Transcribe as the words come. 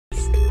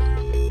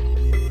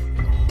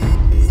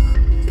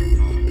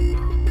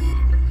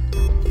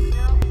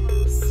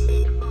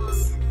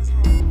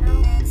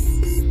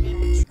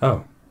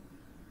Oh.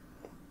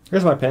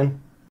 Here's my pen.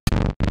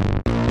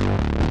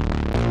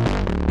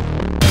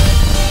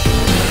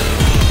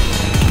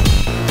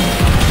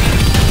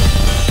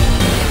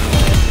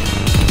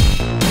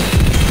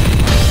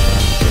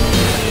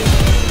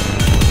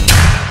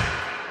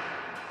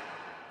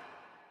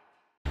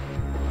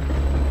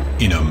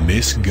 In a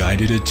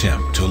misguided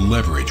attempt to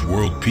leverage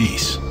world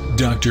peace,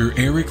 Dr.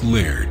 Eric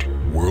Laird,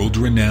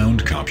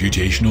 world-renowned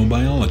computational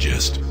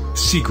biologist,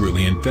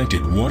 secretly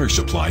infected water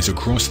supplies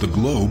across the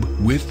globe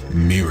with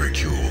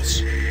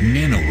Mira-Cules,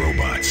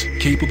 nanorobots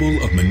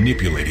capable of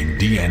manipulating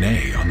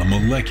DNA on the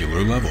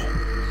molecular level.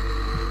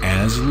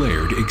 As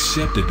Laird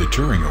accepted the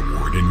Turing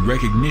Award in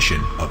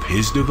recognition of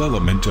his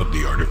development of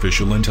the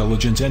artificial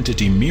intelligence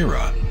entity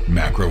Mira,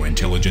 macro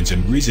intelligence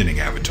and reasoning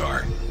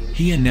avatar,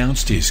 he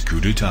announced his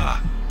coup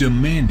d'etat,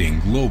 demanding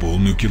global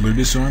nuclear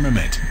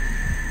disarmament.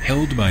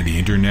 Held by the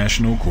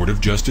International Court of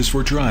Justice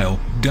for trial,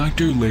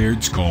 Dr.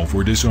 Laird's call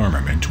for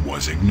disarmament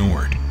was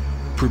ignored.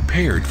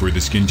 Prepared for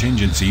this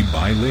contingency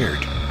by Laird,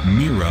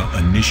 Mira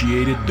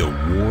initiated the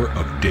War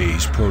of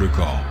Days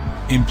protocol,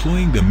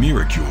 employing the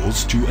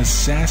Mira-Cules to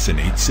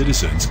assassinate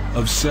citizens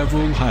of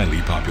several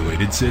highly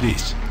populated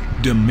cities,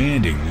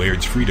 demanding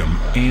Laird's freedom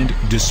and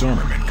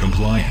disarmament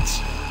compliance.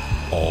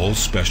 All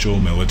special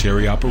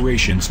military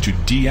operations to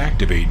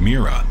deactivate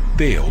Mira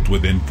failed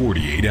within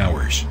 48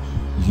 hours.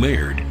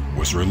 Laird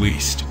was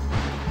released.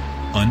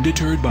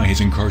 Undeterred by his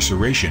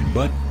incarceration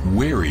but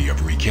wary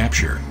of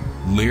recapture,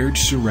 Laird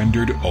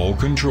surrendered all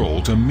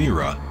control to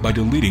Mira by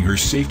deleting her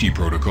safety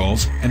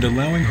protocols and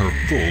allowing her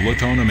full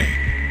autonomy.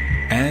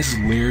 As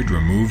Laird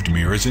removed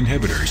Mira's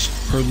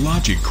inhibitors, her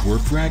logic core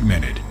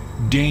fragmented,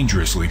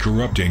 dangerously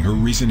corrupting her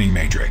reasoning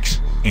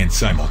matrix, and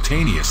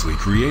simultaneously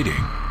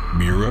creating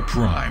M.I.R.A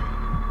Prime,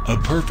 a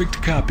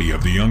perfect copy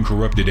of the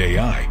uncorrupted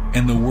AI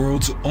and the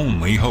world's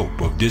only hope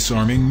of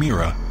disarming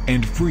Mira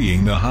and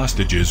freeing the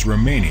hostages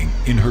remaining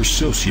in her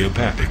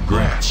sociopathic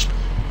grasp.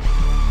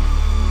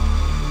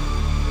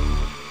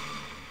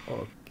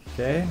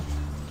 Okay.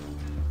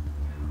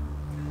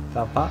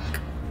 The fuck?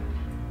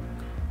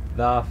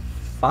 The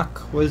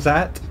fuck was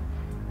that?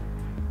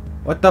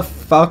 What the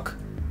fuck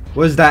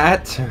was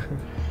that?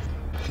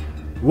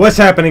 What's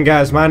happening,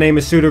 guys? My name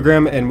is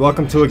Pseudogrimm and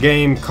welcome to a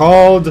game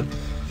called...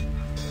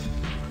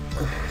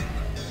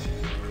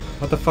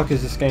 What the fuck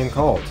is this game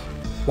called?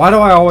 Why do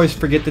I always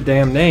forget the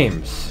damn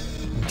names?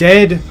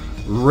 Dead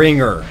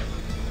Ringer.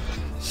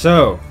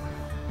 So,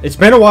 it's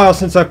been a while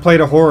since I've played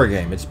a horror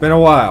game. It's been a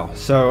while.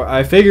 So,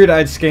 I figured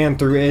I'd scan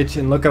through it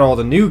and look at all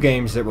the new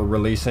games that were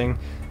releasing,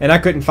 and I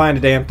couldn't find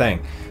a damn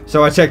thing.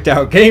 So, I checked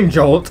out Game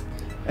Jolt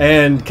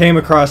and came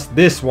across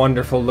this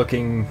wonderful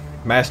looking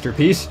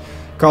masterpiece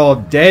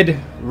called Dead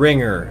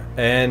Ringer.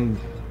 And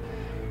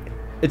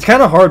it's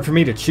kind of hard for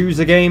me to choose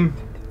a game.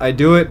 I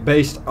do it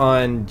based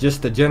on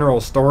just the general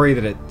story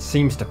that it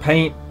seems to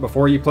paint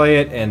before you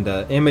play it, and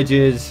the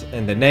images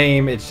and the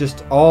name. It's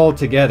just all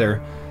together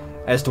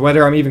as to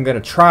whether I'm even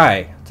going to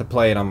try to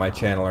play it on my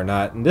channel or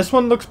not. And this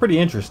one looks pretty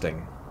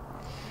interesting.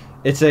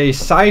 It's a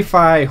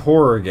sci-fi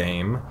horror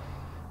game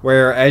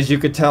where, as you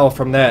could tell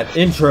from that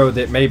intro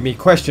that made me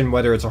question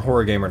whether it's a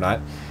horror game or not,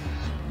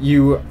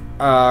 you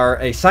are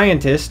a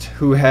scientist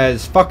who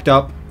has fucked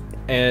up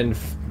and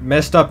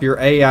messed up your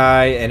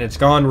AI and it's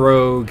gone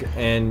rogue,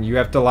 and you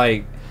have to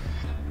like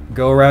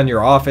go around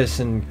your office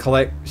and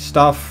collect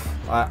stuff.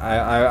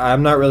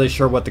 I'm not really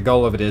sure what the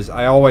goal of it is.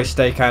 I always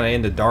stay kind of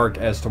in the dark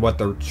as to what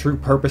the true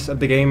purpose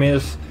of the game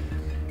is,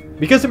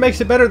 because it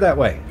makes it better that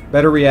way.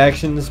 Better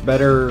reactions,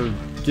 better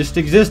just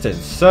existence.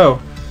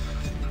 So,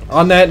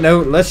 on that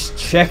note, let's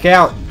check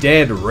out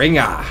Dead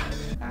Ringer.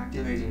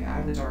 Activating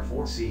Avatar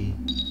 4C.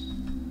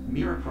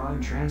 M.I.R.A Prime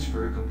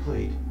transfer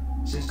complete.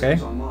 Systems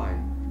Okay.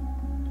 online.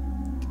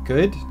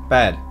 Good?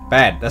 Bad.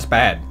 Bad. That's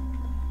bad.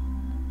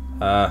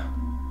 I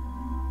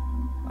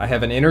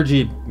have an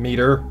energy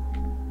meter.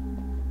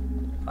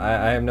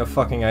 I have no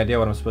fucking idea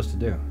what I'm supposed to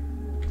do.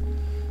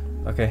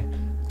 Okay.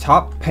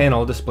 Top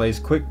panel displays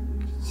quick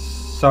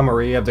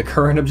summary of the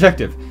current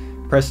objective.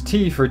 Press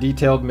T for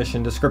detailed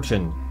mission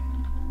description.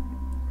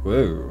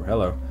 Whoa,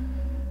 hello.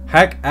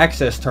 Hack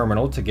access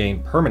terminal to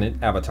gain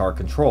permanent avatar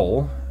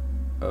control.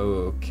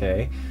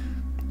 Okay.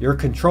 Your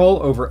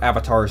control over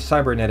Avatar's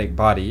cybernetic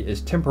body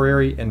is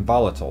temporary and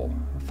volatile.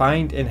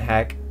 Find and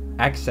hack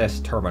access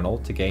terminal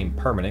to gain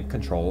permanent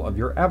control of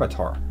your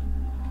avatar.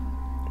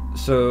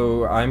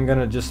 So I'm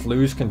gonna just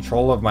lose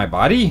control of my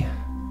body?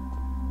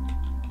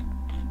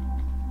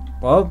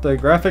 Well, the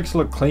graphics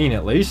look clean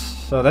at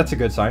least, so that's a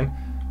good sign.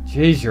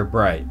 Jeez, you're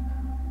bright.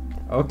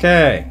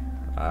 Okay,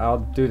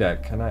 I'll do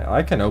that.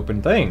 I can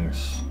open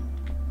things.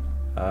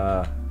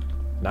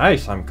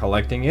 Nice, I'm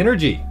collecting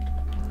energy.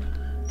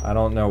 I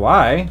don't know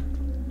why.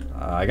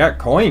 I got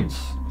coins.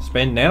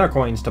 Spend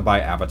nanocoins to buy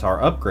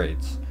avatar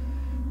upgrades.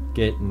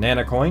 Get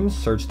nanocoins,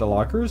 search the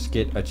lockers,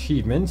 get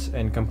achievements,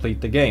 and complete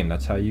the game.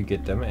 That's how you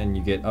get them, and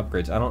you get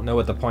upgrades. I don't know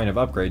what the point of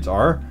upgrades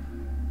are.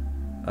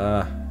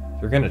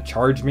 You're gonna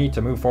charge me to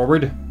move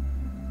forward?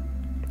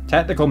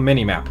 Tactical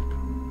minimap.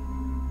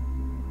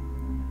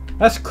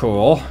 That's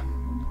cool.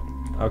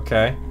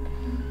 Okay.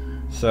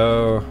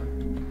 So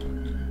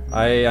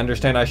I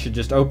understand I should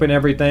just open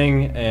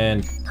everything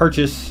and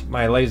purchase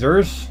my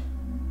lasers.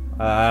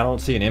 I don't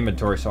see an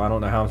inventory, so I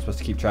don't know how I'm supposed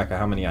to keep track of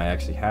how many I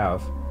actually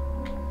have.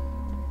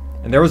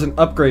 And there was an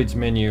upgrades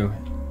menu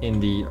in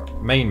the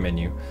main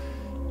menu.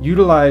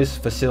 Utilize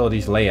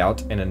facilities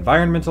layout and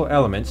environmental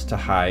elements to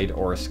hide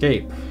or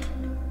escape.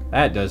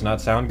 That does not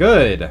sound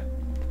good.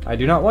 I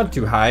do not want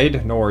to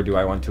hide, nor do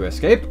I want to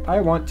escape. I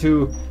want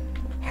to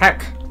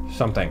hack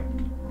something.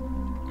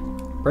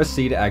 Press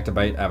C to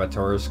activate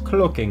Avatar's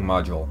cloaking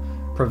module.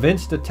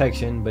 Prevents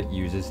detection but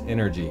uses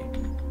energy.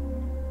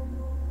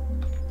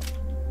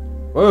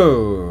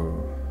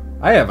 Whoa!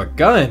 I have a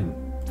gun!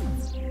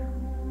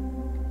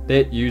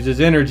 That uses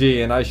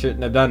energy and I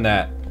shouldn't have done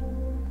that.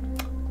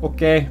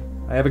 Okay,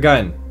 I have a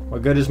gun.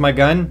 What good is my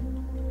gun?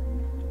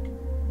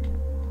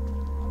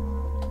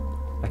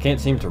 I can't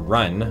seem to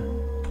run.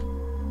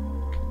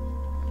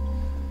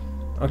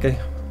 Okay,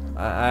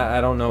 I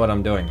don't know what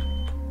I'm doing.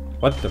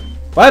 What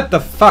the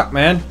fuck,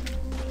 man?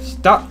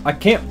 Stop! I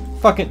can't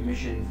fucking.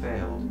 Mission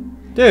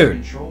failed.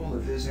 Dude. Control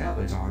of this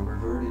avatar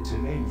reverted to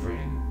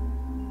mainframe.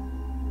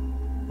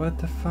 What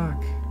the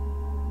fuck?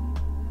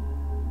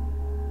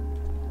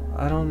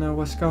 I don't know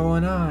what's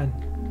going on.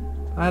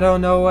 I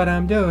don't know what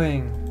I'm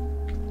doing.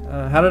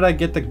 How did I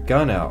get the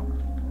gun out?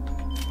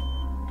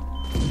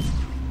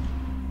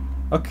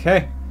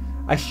 Okay.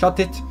 I shot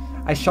it.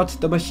 I shot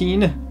the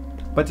machine.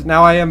 But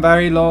now I am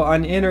very low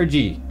on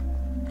energy.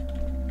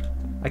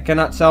 I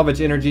cannot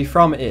salvage energy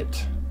from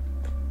it.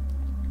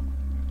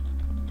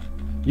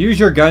 Use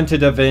your gun to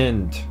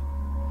defend.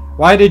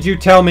 Why did you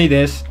tell me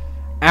this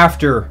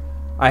after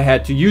I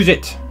had to use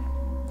it?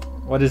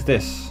 What is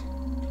this?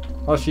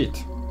 Oh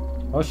shit.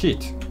 Oh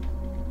shit.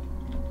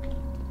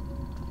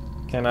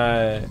 Can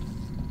I...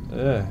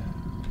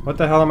 what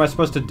the hell am I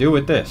supposed to do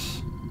with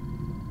this?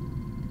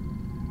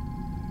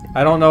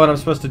 I don't know what I'm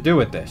supposed to do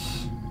with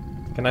this.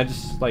 Can I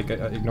just, like,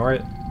 ignore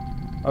it?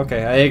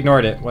 Okay, I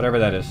ignored it. Whatever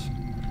that is.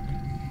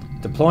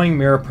 Deploying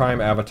M.I.R.A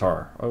Prime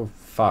Avatar. Oh,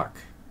 fuck.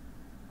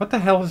 What the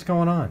hell is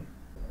going on?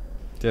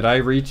 Did I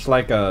reach,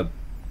 like, a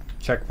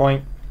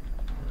checkpoint?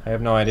 I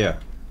have no idea.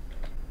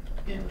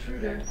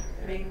 Intruder,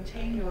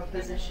 maintain your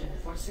position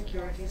for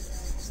security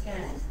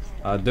scan.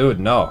 Dude,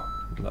 no.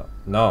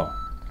 No.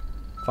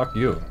 Fuck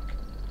you.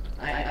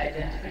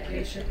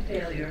 Identification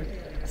failure.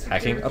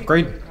 Hacking Security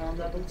upgrade? protocol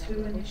level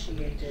 2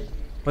 initiated.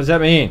 What does that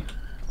mean?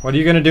 What are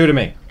you gonna do to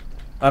me?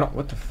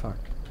 What the fuck?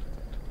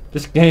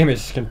 This game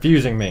is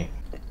confusing me.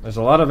 There's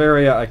a lot of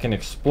area I can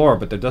explore,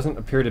 but there doesn't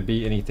appear to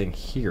be anything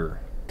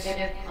here. If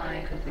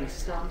I could be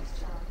stopped,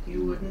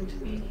 you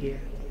wouldn't be here.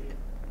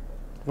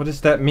 What does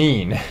that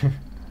mean?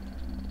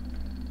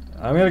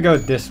 I'm gonna go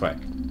this way.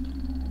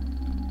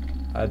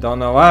 I don't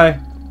know why,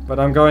 but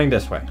I'm going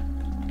this way.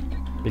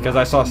 Because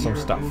I saw some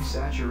stuff.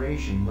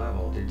 Saturation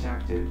level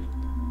detected.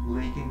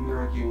 Leaking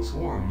Mira-Cules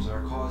swarms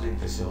are causing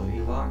facility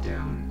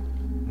lockdown.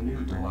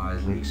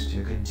 Neutralize leaks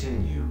to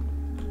continue.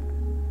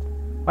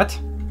 What?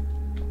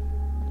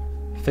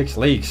 Fix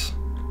leaks.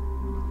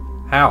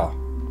 How?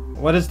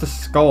 What is the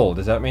skull?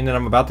 Does that mean that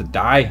I'm about to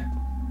die?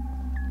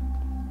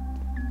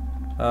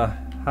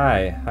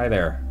 Hi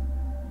there.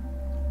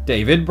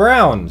 David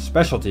Brown,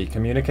 Specialty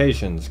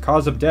Communications.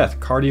 Cause of death,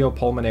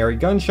 cardiopulmonary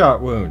gunshot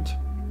wound.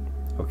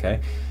 Okay.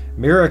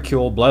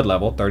 Mira-Cules blood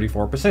level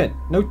 34%.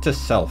 Note to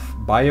self,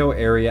 bio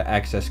area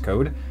access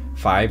code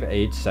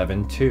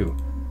 5872.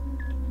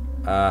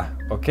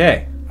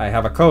 Okay. I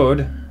have a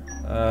code.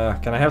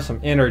 Can I have some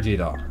energy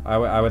though?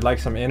 I would like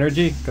some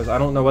energy because I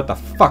don't know what the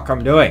fuck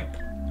I'm doing.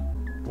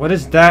 What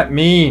does that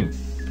mean?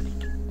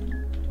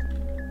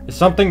 Is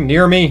something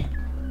near me?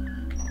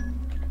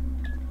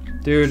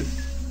 Dude,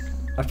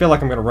 I feel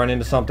like I'm gonna run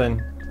into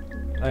something.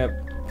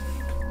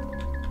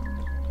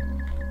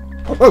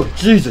 Oh,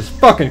 Jesus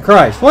fucking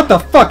Christ. What the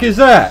fuck is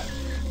that?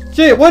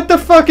 Gee, what the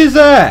fuck is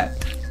that?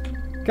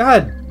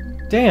 God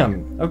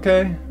damn.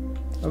 Okay.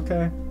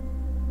 Okay.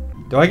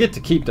 Do I get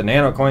to keep the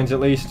nano coins at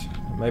least?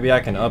 Maybe I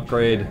can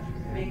upgrade.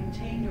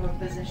 Maintain your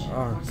position.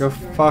 Oh, go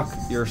fuck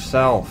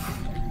yourself.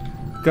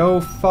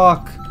 Go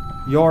fuck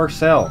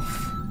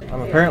yourself.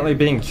 I'm apparently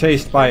being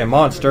chased by a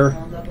monster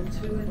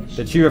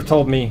that you have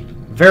told me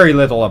very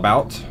little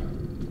about.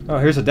 Oh,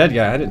 here's a dead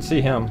guy. I didn't see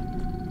him.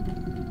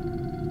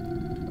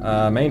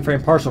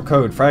 Mainframe partial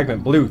code,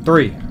 fragment blue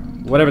 3.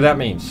 Whatever that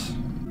means.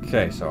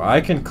 Okay, so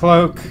I can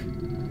cloak.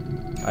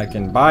 I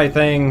can buy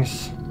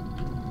things.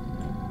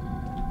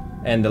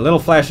 And the little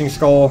flashing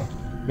skull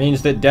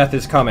means that death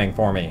is coming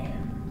for me.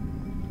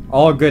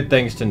 All good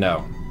things to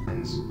know.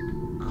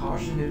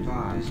 Caution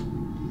advised.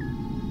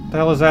 What the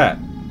hell is that?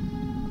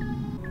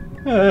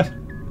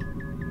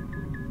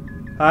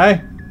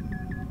 Hi?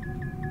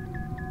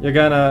 You're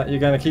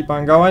gonna keep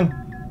on going?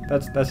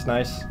 That's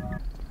nice.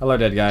 Hello,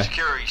 dead guy.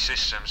 Security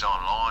systems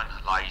online.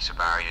 Laser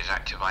barriers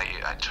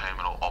activated at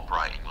terminal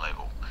operating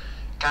level.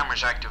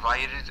 Cameras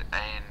activated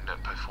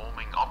and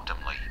performing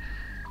optimally.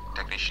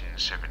 Technician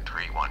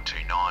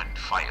 73129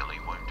 fatally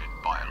wounded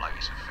by a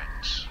laser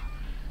fence.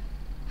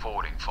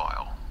 Forwarding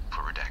file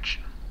for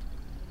redaction.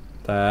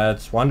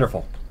 That's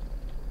wonderful.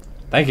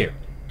 Thank you.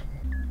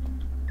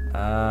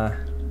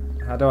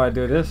 How do I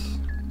do this?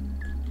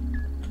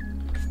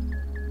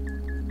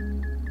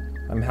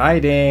 I'm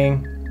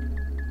hiding.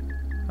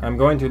 I'm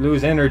going to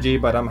lose energy,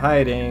 but I'm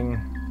hiding.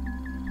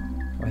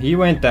 Well, he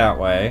went that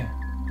way.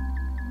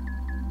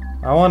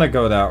 I want to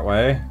go that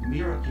way.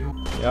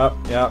 Mira-Cules. Yep.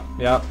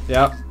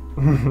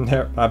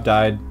 There, I've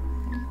died.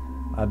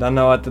 I don't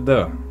know what to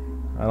do.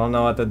 I don't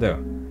know what to do.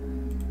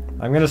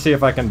 I'm gonna see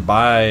if I can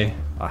buy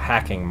a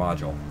hacking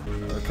module.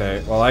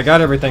 Okay, well I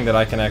got everything that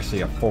I can actually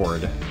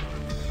afford.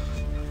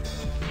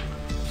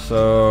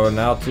 So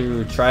now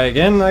to try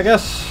again, I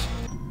guess.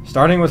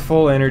 Starting with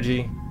full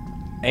energy,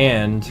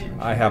 and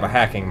I have a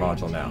hacking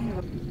module now.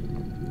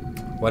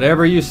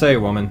 Whatever you say,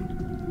 woman.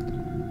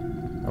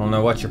 I don't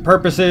know what your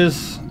purpose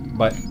is,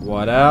 but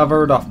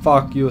whatever the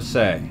fuck you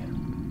say.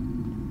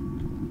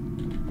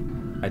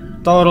 I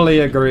totally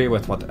agree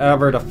with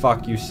whatever the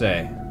fuck you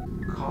say.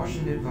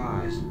 Caution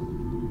advised.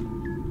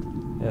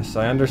 Yes,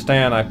 I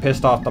understand. I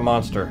pissed off the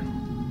monster.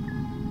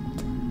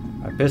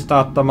 I pissed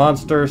off the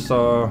monster,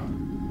 so...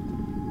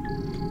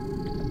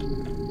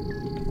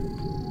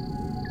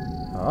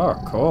 Oh,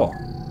 cool.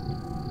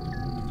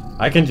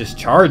 I can just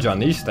charge on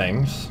these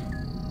things.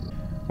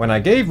 When I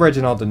gave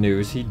Reginald the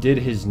news, he did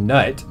his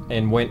nut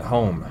and went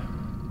home.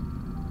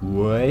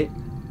 What?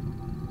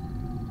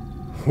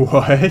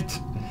 What?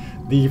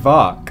 The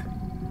Vok.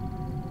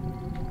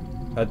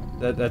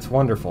 That's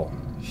wonderful.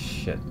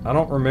 Shit. I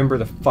don't remember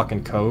the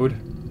fucking code.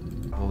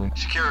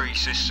 Security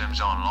systems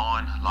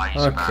online.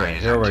 Laser Okay,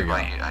 barriers here we go.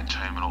 activated at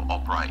terminal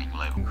operating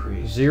level.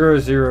 Increase.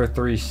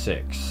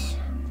 0036.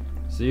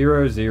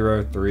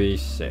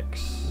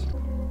 0036.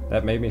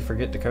 That made me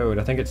forget the code.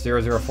 I think it's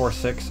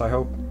 0046, I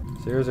hope.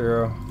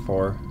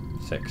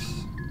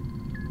 0046.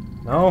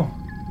 No?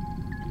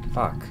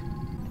 Fuck.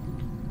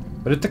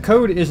 But if the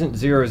code isn't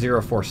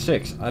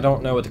 0046, I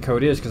don't know what the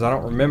code is because I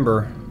don't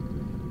remember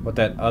what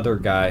that other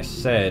guy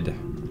said.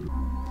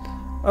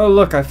 Oh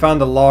look, I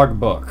found a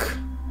logbook.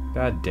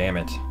 God damn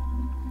it.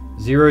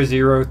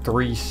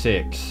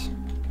 0036.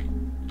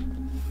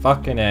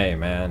 Fucking A,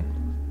 man.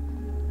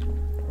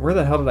 Where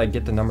the hell did I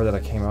get the number that I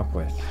came up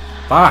with?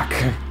 Fuck!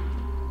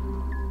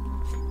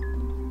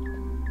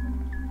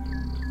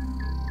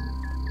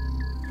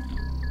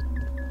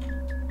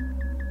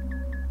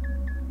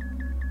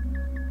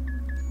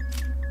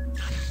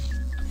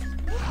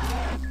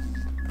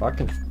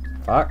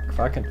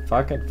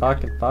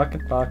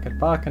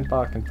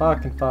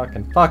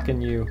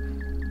 Fucking you.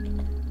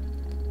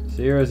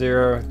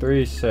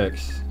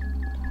 0036.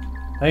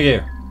 Thank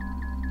you.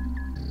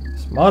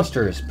 This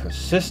monster is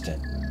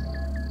persistent.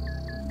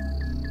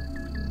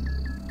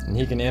 And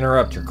he can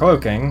interrupt your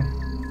cloaking,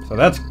 so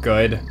that's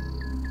good.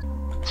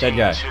 Dead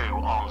guy. Team 2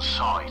 on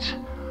site.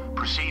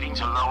 Proceeding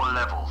to lower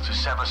level to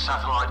sever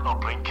satellite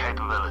uplink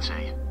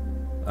capability.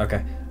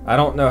 Okay. I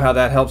don't know how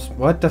that helps.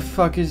 What the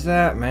fuck is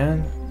that,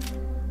 man?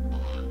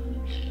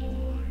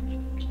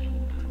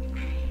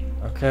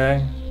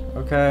 Okay.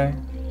 Okay.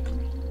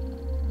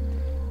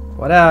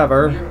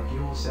 Whatever.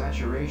 Mira-Cules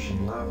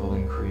saturation level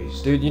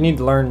increased. Dude, you need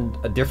to learn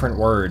a different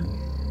word.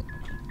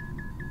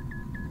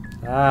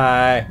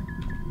 Hi.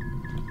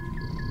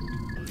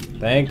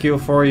 Thank you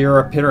for your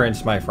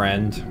appearance, my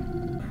friend.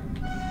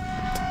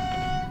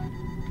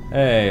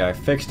 Hey, I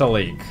fixed a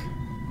leak.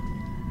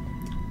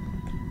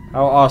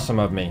 How awesome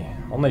of me.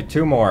 Only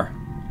 2 more.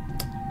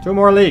 2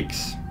 more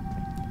leaks.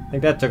 I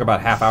think that took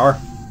about half hour.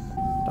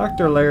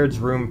 Dr. Laird's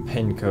room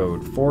pin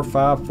code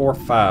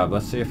 4545.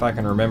 Let's see if I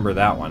can remember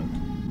that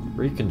one.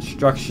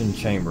 Reconstruction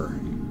chamber.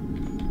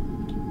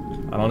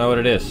 I don't know what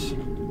it is.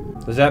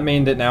 Does that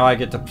mean that now I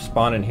get to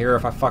spawn in here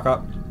if I fuck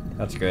up?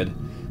 That's good.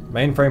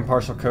 Mainframe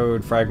partial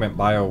code fragment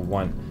bio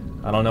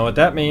 1. I don't know what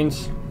that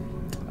means.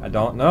 I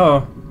don't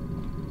know.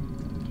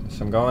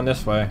 So I'm going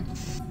this way.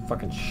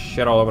 Fucking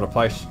shit all over the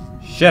place.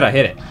 Shit, I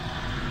hit it.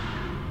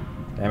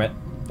 Damn it.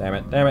 Damn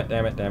it, damn it,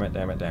 damn it, damn it,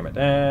 damn it, damn it,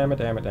 damn it,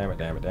 damn it, damn it,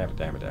 damn it, damn it, damn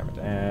it, damn it,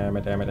 damn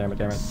it, damn it, damn it,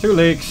 damn it. 2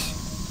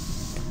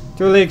 leaks.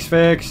 2 leaks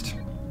fixed.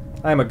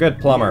 I'm a good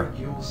plumber.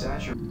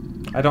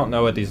 I don't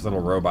know what these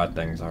little robot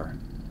things are.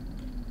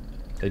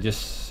 They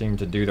just seem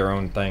to do their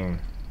own thing.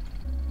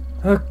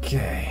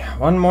 Okay,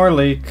 1 more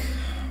leak.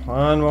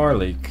 1 more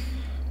leak.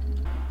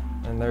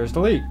 And there's the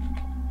leak.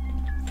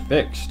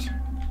 Fixed.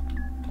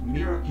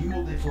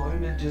 Mira-Cules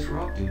deployment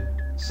disrupted.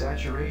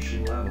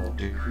 Saturation level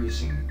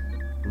decreasing.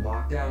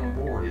 Lockdown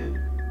aborted.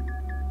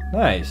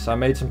 Nice, I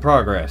made some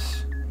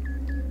progress.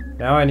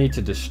 Now I need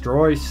to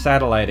destroy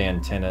satellite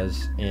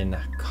antennas in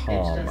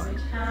Calm. It doesn't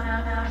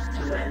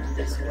have to end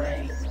this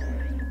way.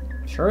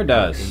 Sure it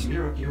does.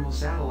 Mira-Cules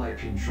satellite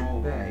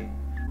control bay.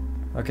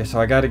 Okay, so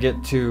I gotta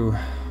get to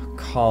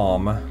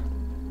Calm.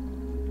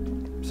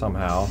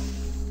 Somehow.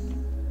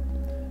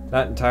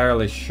 Not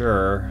entirely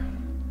sure.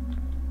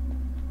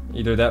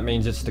 Either that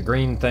means it's the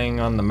green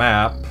thing on the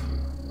map,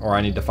 or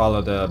I need to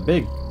follow the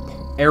big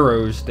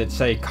arrows that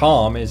say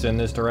Calm is in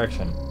this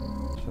direction.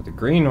 So the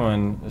green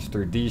one is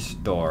through this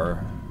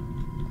door.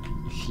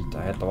 Shit,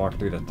 I have to walk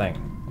through the thing.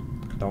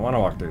 Don't want to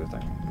walk through the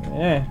thing.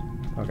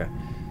 Okay.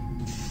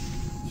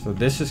 So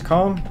this is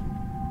Calm?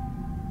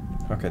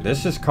 Okay,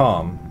 this is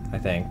Calm. I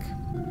think.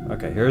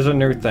 Okay, here's a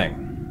new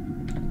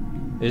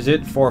thing. Is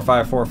it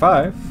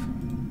 4545?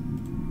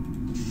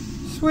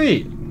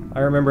 Sweet! I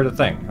remember the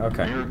thing.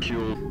 Okay.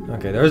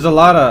 Okay, there's a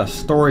lot of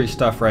story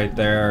stuff right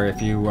there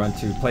if you want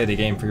to play the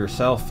game for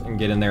yourself and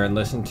get in there and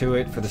listen to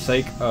it. For the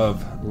sake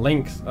of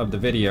length of the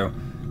video,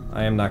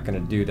 I am not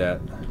going to do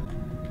that.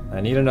 I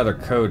need another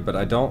code, but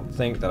I don't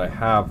think that I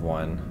have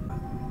one.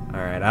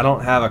 Alright, I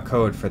don't have a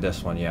code for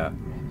this one yet.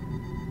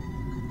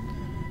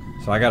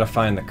 So I gotta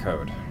find the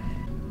code.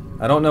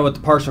 I don't know what the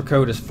partial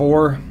code is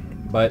for,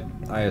 but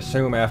I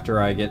assume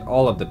after I get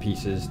all of the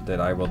pieces that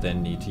I will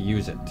then need to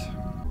use it.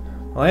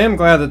 Well, I am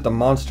glad that the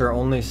monster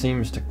only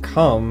seems to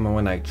come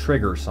when I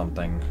trigger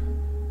something.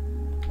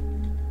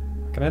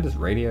 Can I just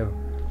radio?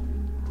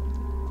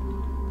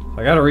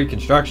 I got a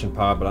reconstruction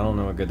pod, but I don't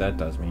know what good that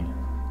does me.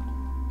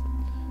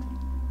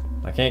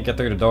 I can't get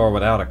through the door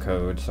without a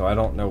code, so I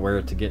don't know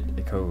where to get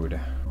a code.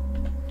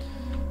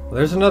 Well,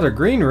 there's another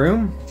green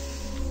room.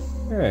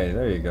 Hey,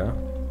 there you go.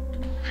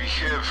 We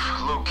have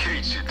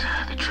located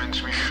the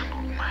transmission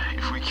room.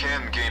 If we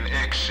can gain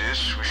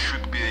access, we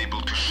should be able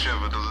to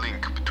sever the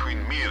link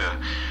between Mira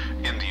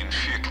and the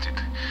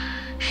infected.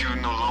 She will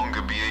no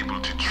longer be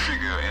able to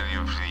trigger any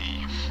of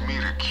the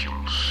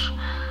Mira-Cules.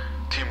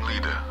 Team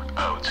leader,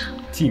 out.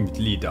 Team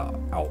leader,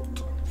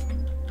 out.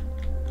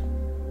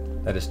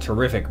 That is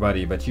terrific,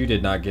 buddy, but you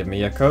did not give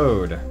me a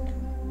code.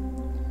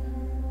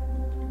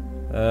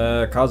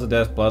 Cause of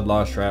death, blood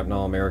loss,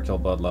 shrapnel, Mira-Cule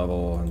blood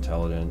level,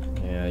 intelligent.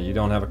 Yeah, you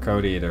don't have a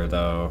code either,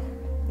 though.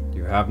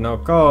 You have no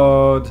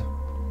code.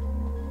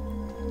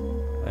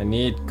 I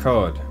need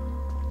code.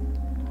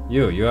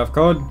 You have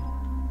code?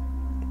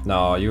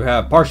 No, you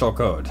have partial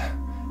code.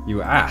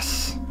 You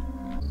ass.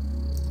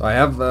 So I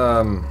have,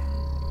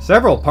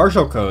 several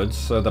partial codes,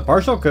 so the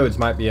partial codes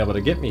might be able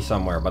to get me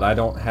somewhere, but I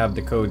don't have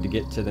the code to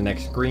get to the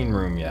next green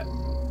room yet.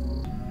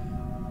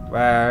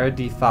 Where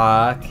the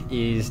fuck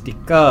is the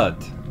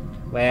code?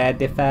 Where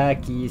the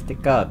fuck is the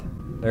code?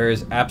 There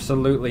is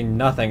absolutely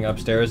nothing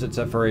upstairs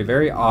except for a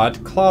very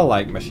odd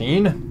claw-like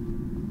machine.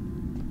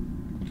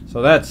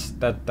 So that's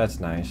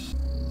nice.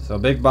 So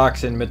big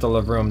box in middle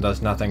of room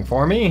does nothing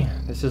for me.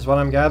 This is what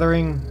I'm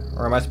gathering,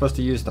 or am I supposed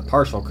to use the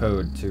partial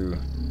code to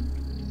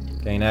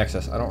gain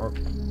access? I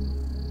don't.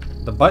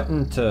 The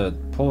button to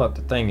pull up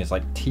the thing is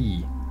like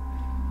T.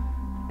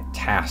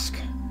 Task.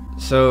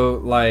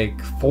 So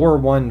like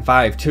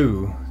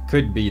 4152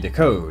 could be the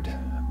code,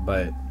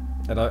 but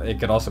it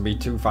could also be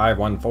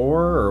 2514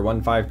 or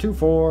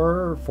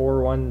 1524 or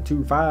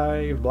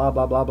 4125, blah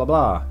blah blah blah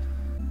blah.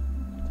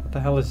 What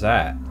the hell is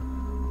that?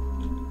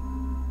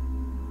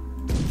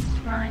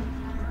 Right.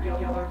 You're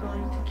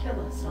going to kill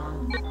us,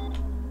 son.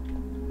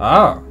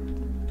 Oh.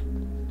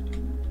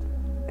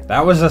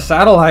 That was a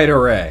satellite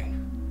array.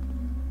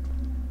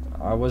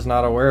 I was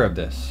not aware of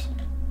this.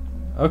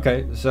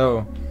 Okay,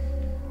 so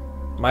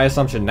my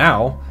assumption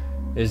now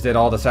is that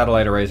all the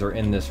satellite arrays are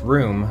in this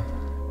room,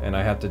 and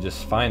I have to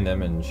just find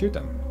them and shoot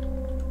them.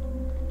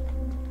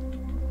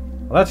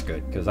 Well, that's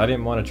good, because I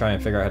didn't want to try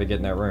and figure out how to get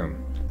in that room.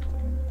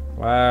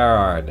 Where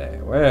are they?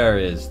 Where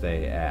is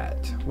they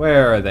at?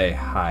 Where are they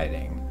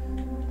hiding?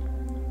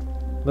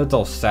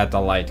 Little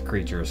satellite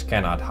creatures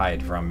cannot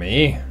hide from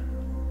me.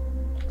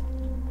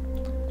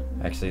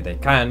 Actually, they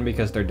can,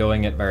 because they're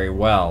doing it very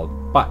well,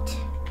 but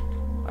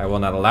I will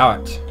not allow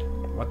it.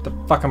 What the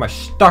fuck am I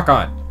stuck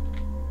on?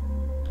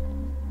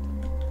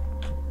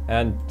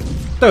 And...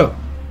 What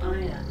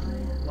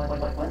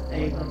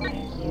they will make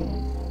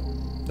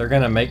you. They're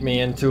gonna make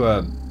me into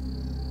a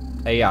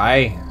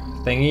AI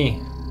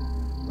thingy.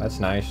 That's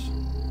nice.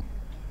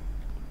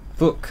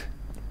 Fook.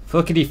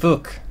 Fookity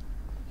fook.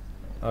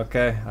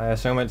 Okay, I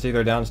assume it's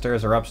either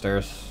downstairs or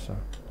upstairs. So.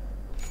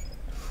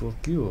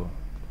 Fuck you.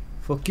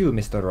 Fuck you,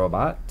 Mr.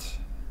 Robot.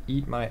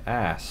 Eat my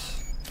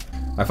ass.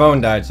 My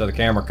phone died, so the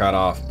camera cut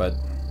off, but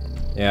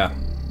yeah.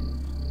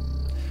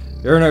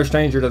 You're no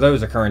stranger to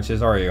those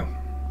occurrences, are you?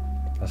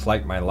 That's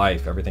like my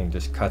life. Everything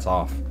just cuts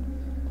off.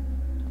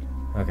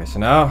 Okay, so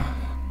now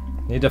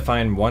need to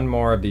find one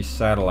more of these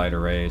satellite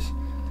arrays.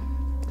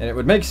 And it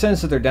would make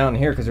sense that they're down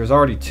here because there's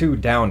already two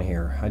down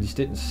here. I just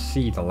didn't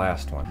see the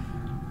last one.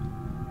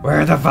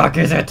 Where the fuck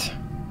is it?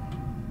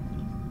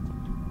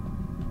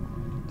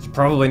 It's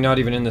probably not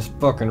even in this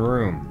fucking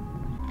room.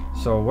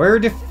 So where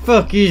the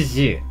fuck is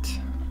it?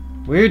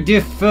 Where the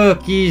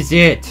fuck is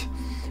it?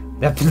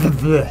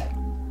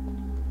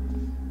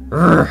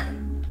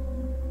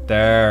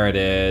 There it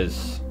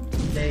is.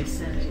 They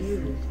sent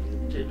you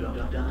to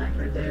die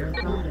for their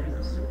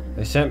opponents.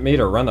 They sent me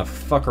to run the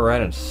fuck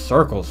around in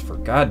circles for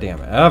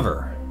goddamn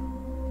ever.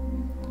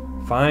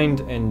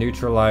 Find and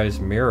neutralize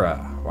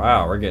Mira.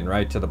 Wow, we're getting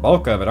right to the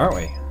bulk of it, aren't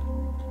we?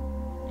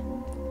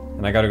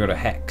 And I gotta go to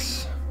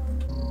Hex.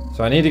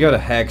 So I need to go to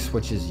Hex,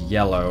 which is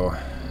yellow.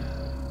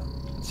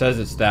 It says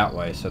it's that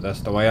way, so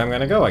that's the way I'm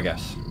gonna go, I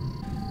guess.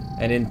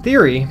 And in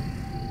theory,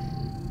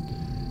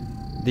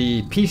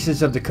 the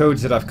pieces of the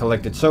codes that I've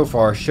collected so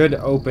far should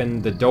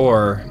open the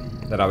door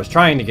that I was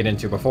trying to get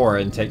into before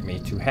and take me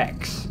to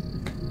Hex.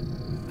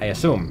 I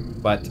assume,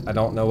 but I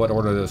don't know what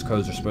order those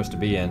codes are supposed to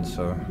be in,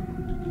 so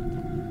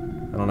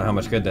I don't know how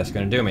much good that's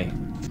gonna do me.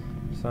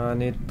 So I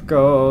need to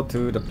go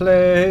to the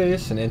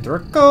place and enter a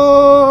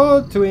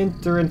code to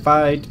enter and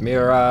fight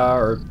M.I.R.A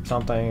or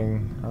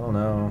something. I don't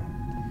know.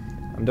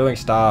 I'm doing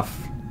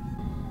stuff.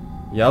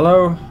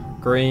 Yellow,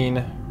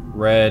 green,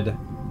 red,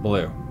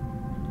 blue.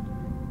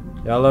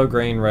 Yellow,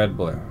 green, red,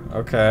 blue.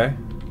 Okay.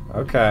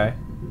 Okay.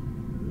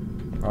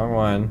 Wrong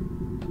one.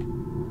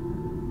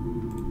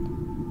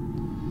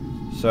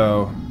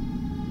 So,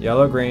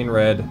 yellow, green,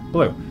 red,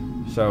 blue.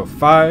 So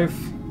 5,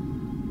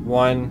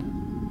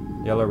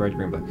 1, yellow, red,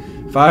 green, blue.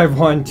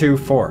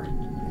 5124.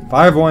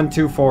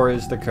 5124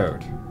 is the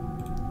code.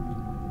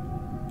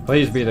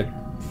 Please be the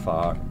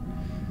fuck.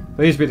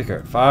 Please be the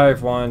code.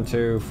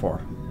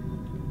 5124.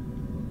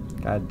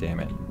 God damn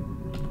it.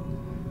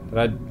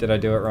 Did I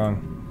do it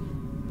wrong?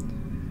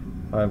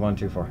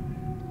 5124.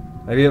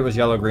 Maybe it was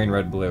yellow, green,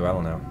 red, blue. I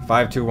don't know.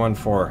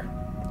 5214.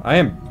 I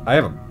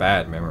have a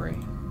bad memory.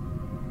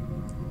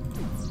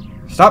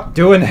 Stop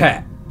doing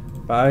that.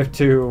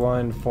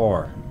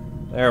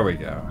 5214. There we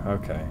go.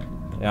 Okay.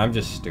 Yeah, I'm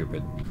just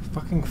stupid.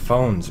 Fucking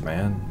phones,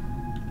 man.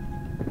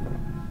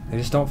 They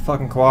just don't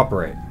fucking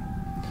cooperate.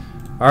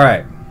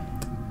 Alright.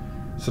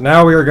 So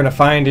now we are going to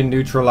find and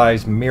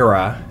neutralize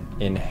M.I.R.A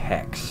in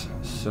Hex.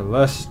 So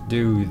let's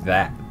do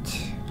that.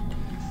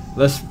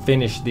 Let's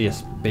finish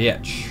this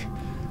bitch.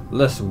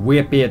 Let's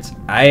whip its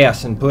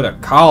ass and put a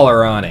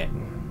collar on it.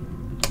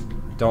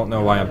 Don't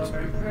know why I'm...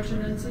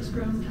 Pertinence has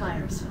grown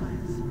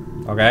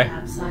tiresome. Okay.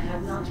 Perhaps I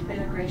have not been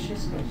a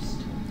gracious host.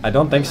 I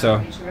don't think so.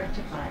 Allow me to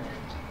rectify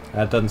that.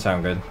 That doesn't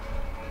sound good.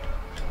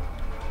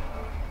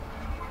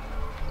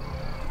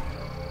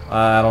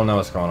 I don't know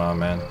what's going on,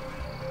 man.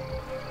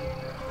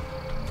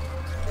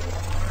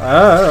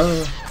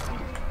 Oh.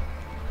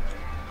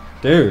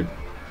 Dude.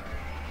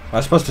 Am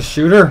I supposed to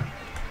shoot her?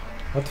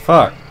 What the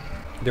fuck?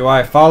 Do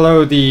I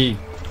follow the...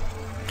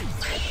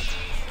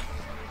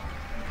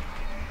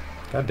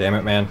 God damn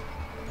it, man.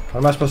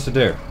 What am I supposed to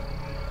do?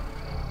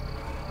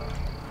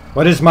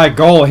 What is my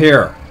goal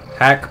here?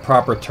 Hack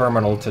proper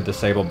terminal to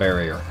disable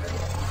barrier.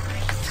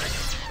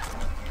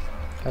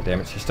 God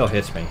damn it, she still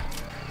hits me.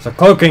 So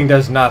cloaking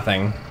does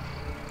nothing.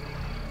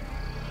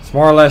 It's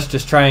more or less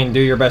just try and do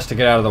your best to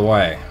get out of the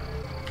way.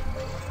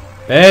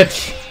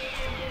 Bitch!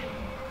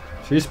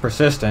 She's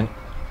persistent.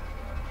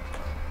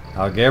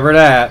 I'll give her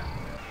that.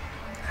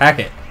 Hack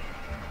it.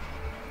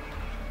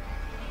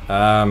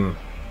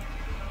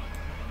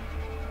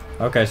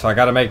 Okay, so I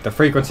gotta make the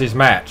frequencies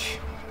match.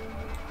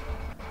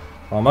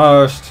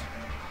 Almost.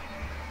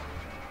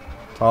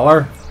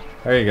 Taller?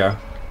 There you go.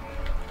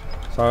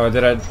 So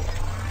did I...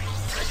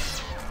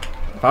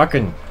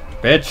 Fucking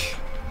bitch.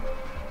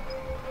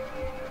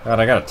 God,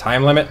 I got a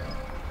time limit.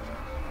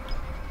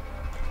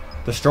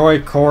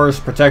 Destroy core's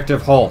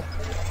protective hull.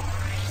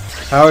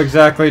 How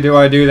exactly do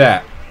I do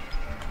that?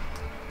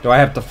 Do I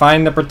have to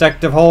find the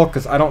protective hull?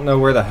 Because I don't know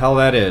where the hell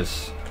that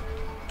is.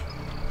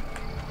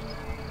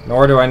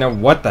 Nor do I know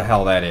what the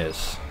hell that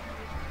is.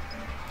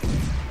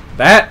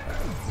 That?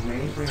 The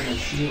mainframe is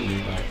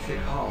shielded by thick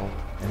hull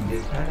and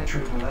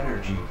impenetrable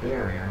energy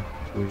barrier,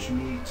 which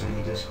need to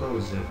be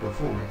disposed of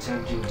before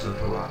attempting to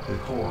corrupt the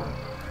core.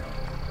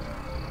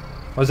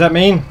 What does that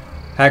mean?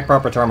 Hack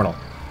proper terminal.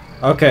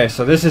 Okay,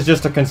 so this is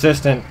just a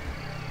consistent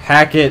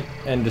hack it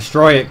and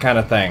destroy it kind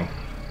of thing.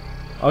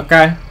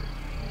 Okay.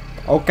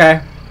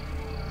 Okay.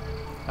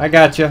 I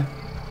gotcha.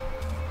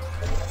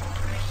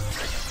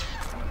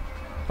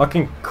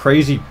 Fucking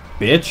crazy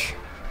bitch.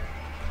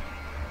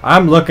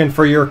 I'm looking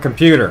for your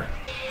computer.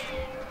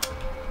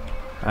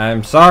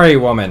 I'm sorry,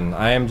 woman.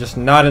 I am just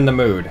not in the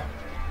mood.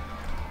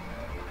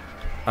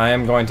 I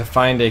am going to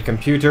find a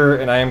computer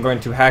and I am going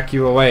to hack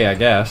you away, I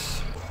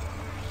guess.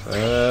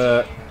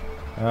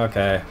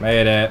 Okay,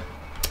 made it.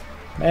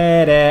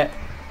 Made it.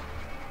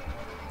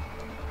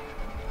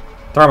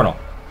 Terminal.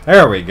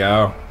 There we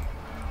go.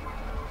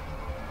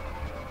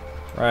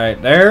 Right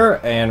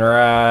there and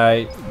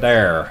right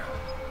there.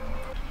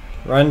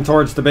 Run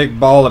towards the big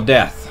ball of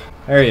death.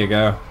 There you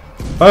go.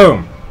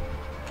 Boom.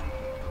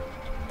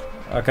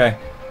 Okay,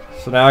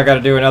 so now I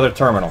gotta do another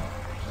terminal.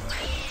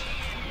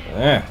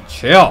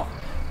 Chill.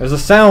 There's a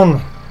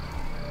sound.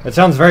 It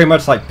sounds very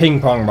much like ping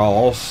pong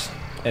balls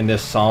in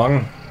this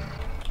song.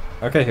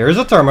 Okay, here's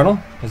a terminal.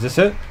 Is this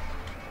it?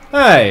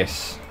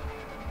 Nice.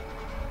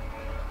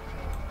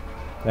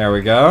 There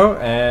we go,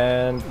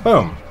 and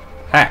boom.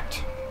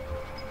 Hacked.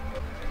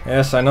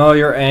 Yes, I know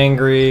you're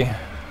angry.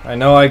 I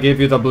know I give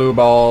you the blue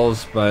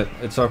balls, but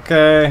it's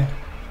okay.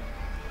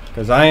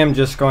 Because I am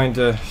just going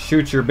to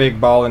shoot your big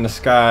ball in the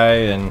sky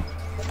and...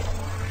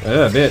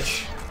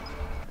 bitch.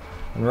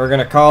 And we're going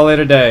to call it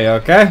a day,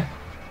 okay?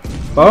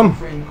 Boom.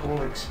 Frame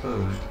core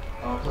exposed.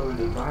 Upload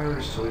the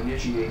virus to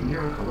initiate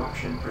Mira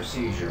corruption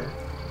procedure.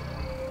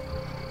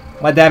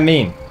 What'd that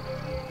mean?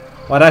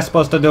 What am I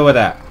supposed to do with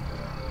that?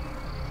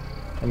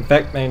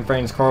 Infect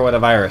mainframe's core with a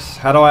virus.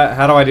 How do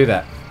I do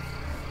that?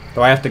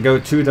 Do I have to go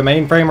to the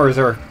mainframe or is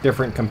there a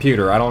different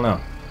computer? I don't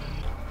know.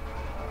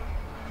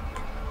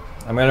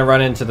 I'm gonna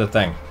run into the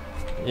thing.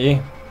 E?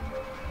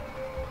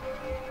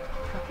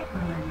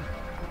 Run.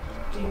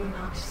 Do you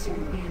not see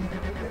the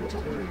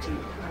inevitability?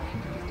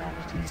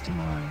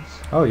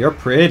 Oh, you're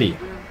pretty.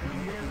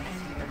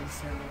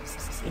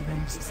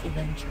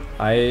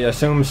 I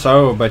assume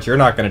so, but you're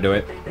not going to do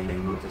it.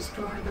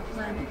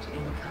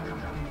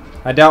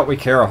 I doubt we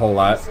care a whole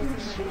lot.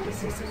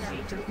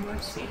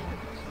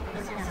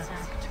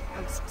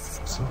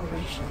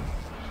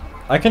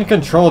 I can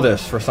control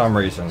this for some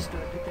reason.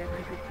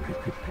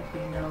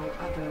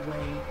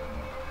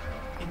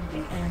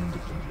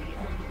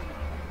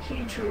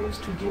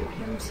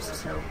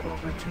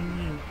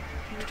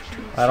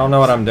 I don't know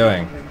what I'm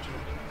doing.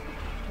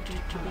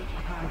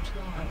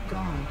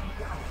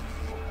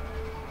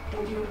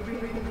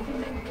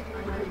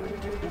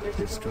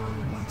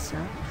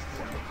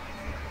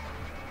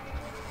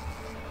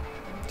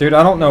 Dude,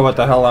 I don't know what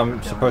the hell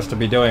I'm supposed to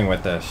be doing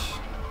with this.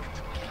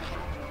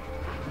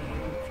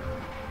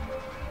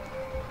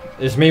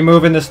 Is me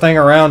moving this thing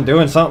around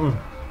doing something?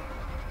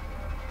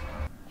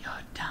 You're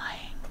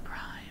dying,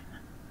 Prime.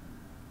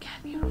 Can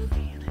you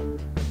feel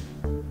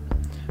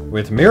it?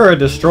 With Mira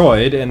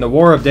destroyed and the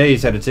War of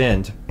Days at its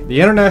end,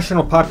 the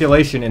international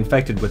population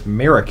infected with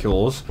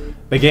Mira-Cules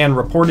began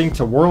reporting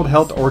to World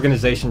Health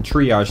Organization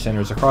triage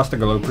centers across the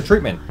globe for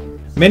treatment.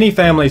 Many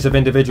families of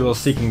individuals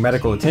seeking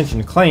medical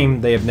attention claim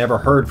they have never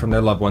heard from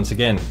their loved ones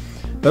again.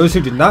 Those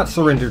who did not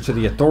surrender to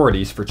the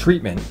authorities for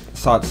treatment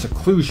sought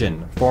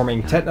seclusion,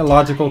 forming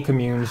technological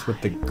communes with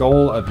the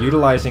goal of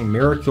utilizing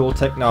Mira-Cule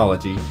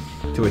technology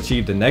to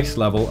achieve the next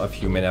level of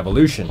human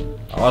evolution.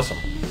 Awesome.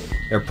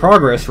 Their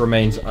progress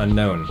remains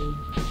unknown.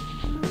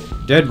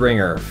 Dead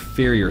Ringer,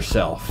 Fear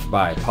Yourself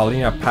by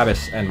Paulina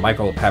Pavis and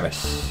Michael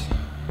Pavis.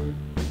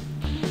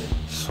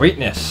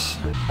 Sweetness.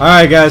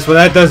 Alright guys, well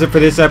that does it for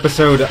this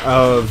episode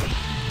of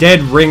Dead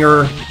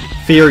Ringer,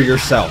 Fear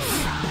Yourself.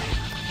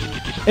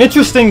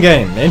 Interesting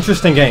game,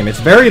 interesting game. It's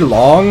very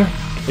long.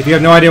 If you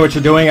have no idea what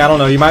you're doing, I don't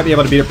know, you might be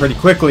able to beat it pretty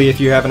quickly if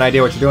you have an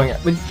idea what you're doing.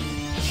 But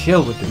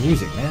chill with the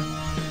music, man.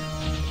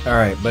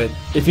 Alright, but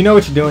if you know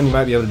what you're doing, you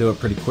might be able to do it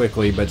pretty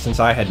quickly, but since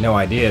I had no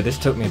idea, this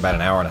took me about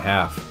an hour and a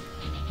half.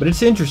 But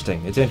it's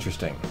interesting, it's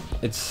interesting.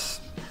 It's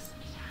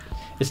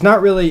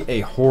not really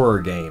a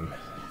horror game.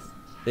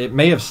 It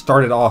may have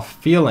started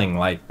off feeling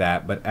like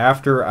that, but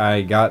after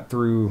I got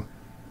through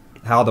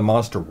how the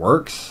monster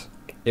works,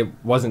 it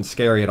wasn't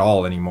scary at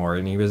all anymore,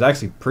 and he was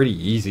actually pretty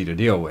easy to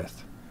deal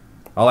with.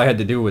 All I had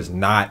to do was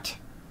not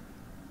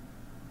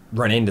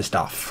run into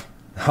stuff.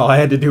 All I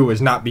had to do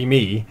was not be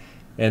me,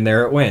 and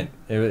there it went.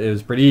 It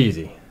was pretty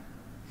easy.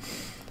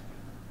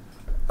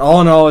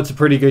 All in all, it's a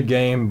pretty good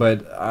game,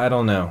 but I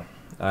don't know.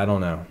 I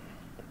don't know.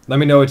 Let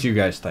me know what you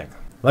guys think.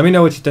 Let me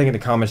know what you think in the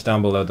comments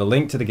down below. The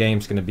link to the game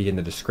is going to be in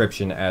the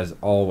description as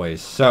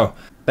always. So,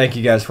 thank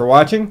you guys for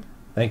watching.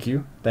 Thank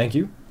you. Thank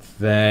you.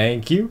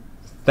 Thank you.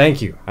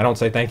 Thank you. I don't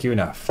say thank you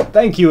enough.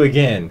 Thank you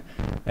again.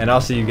 And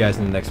I'll see you guys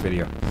in the next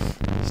video.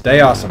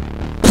 Stay awesome.